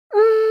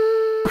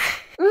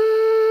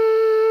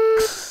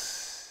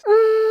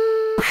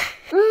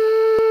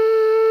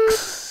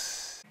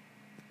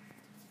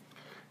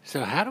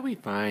So how do we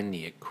find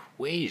the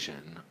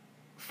equation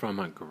from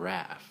a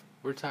graph?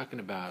 We're talking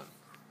about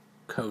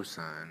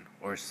cosine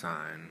or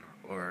sine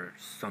or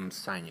some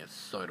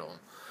sinusoidal.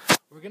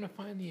 We're going to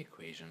find the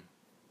equation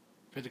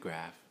for the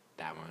graph,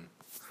 that one.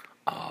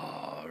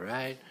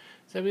 Alright,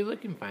 so we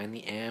look and find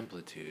the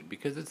amplitude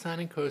because it's sine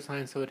and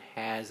cosine, so it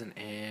has an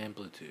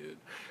amplitude.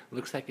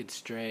 Looks like it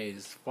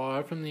strays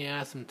far from the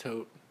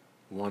asymptote,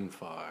 one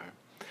far.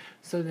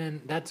 So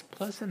then that's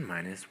plus and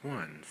minus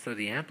 1, so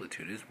the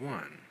amplitude is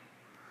 1.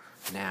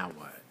 Now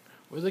what?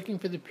 We're looking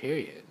for the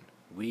period.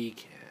 We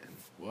can.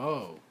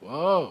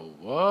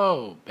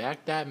 Whoa,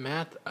 back that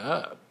math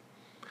up.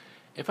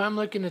 If I'm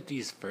looking at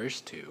these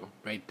first two,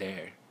 right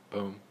there,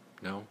 boom,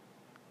 no,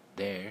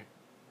 there,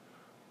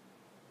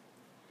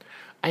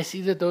 I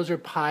see that those are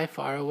pi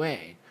far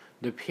away.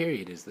 The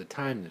period is the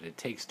time that it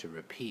takes to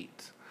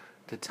repeat.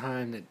 The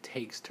time that it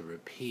takes to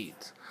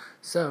repeat.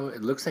 So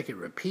it looks like it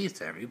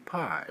repeats every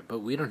pi, but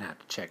we don't have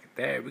to check it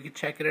there. We can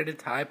check it at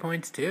its high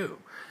points too.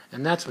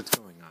 And that's what's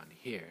going on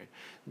here.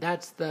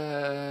 That's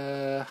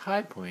the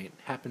high point,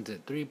 happens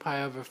at 3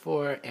 pi over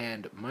 4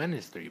 and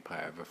minus 3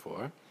 pi over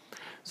 4.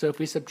 So if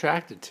we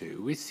subtract the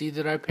two, we see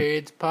that our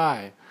period's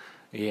pi.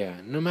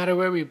 Yeah, no matter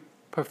where we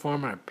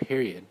perform our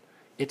period,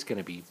 it's going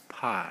to be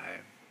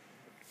pi.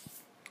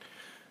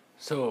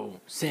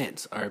 So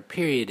since our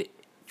period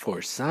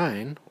for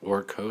sine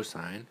or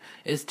cosine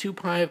is 2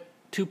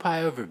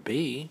 pi over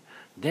b,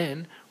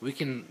 then we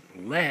can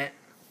let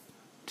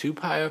 2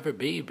 pi over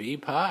b be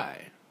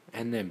pi,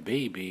 and then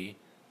b be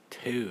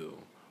 2.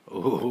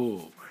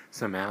 Ooh,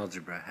 some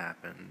algebra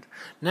happened.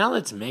 Now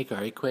let's make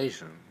our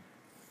equation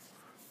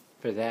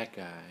for that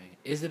guy.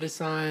 Is it a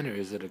sine or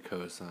is it a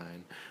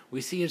cosine? We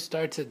see it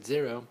starts at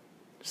 0,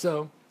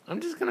 so I'm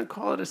just going to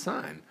call it a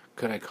sine.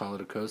 Could I call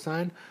it a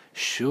cosine?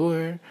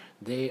 Sure,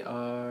 they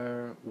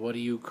are, what do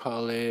you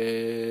call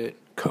it,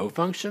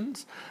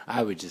 cofunctions?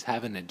 I would just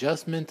have an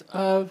adjustment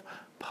of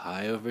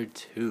pi over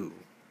 2.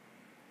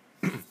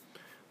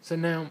 So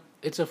now,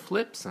 it's a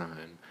flip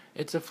sign.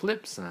 It's a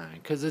flip sign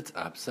because it's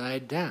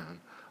upside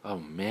down. Oh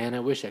man, I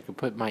wish I could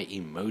put my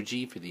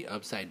emoji for the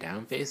upside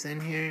down face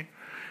in here.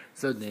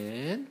 So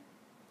then,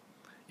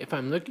 if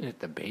I'm looking at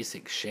the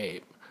basic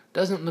shape,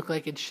 doesn't look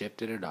like it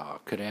shifted at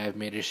all. Could I have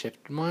made a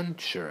shifted one?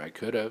 Sure, I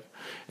could have.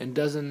 And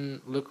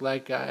doesn't look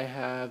like I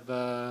have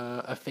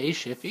a phase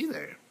shift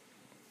either.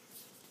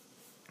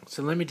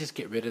 So let me just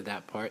get rid of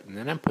that part, and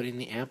then I'm putting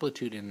the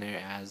amplitude in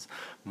there as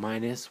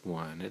minus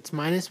 1. It's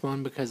minus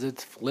 1 because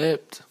it's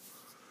flipped.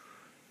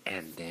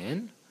 And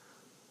then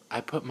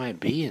I put my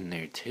B in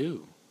there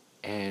too.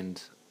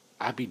 And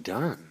I'd be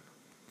done.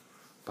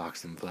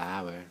 Box and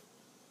flower.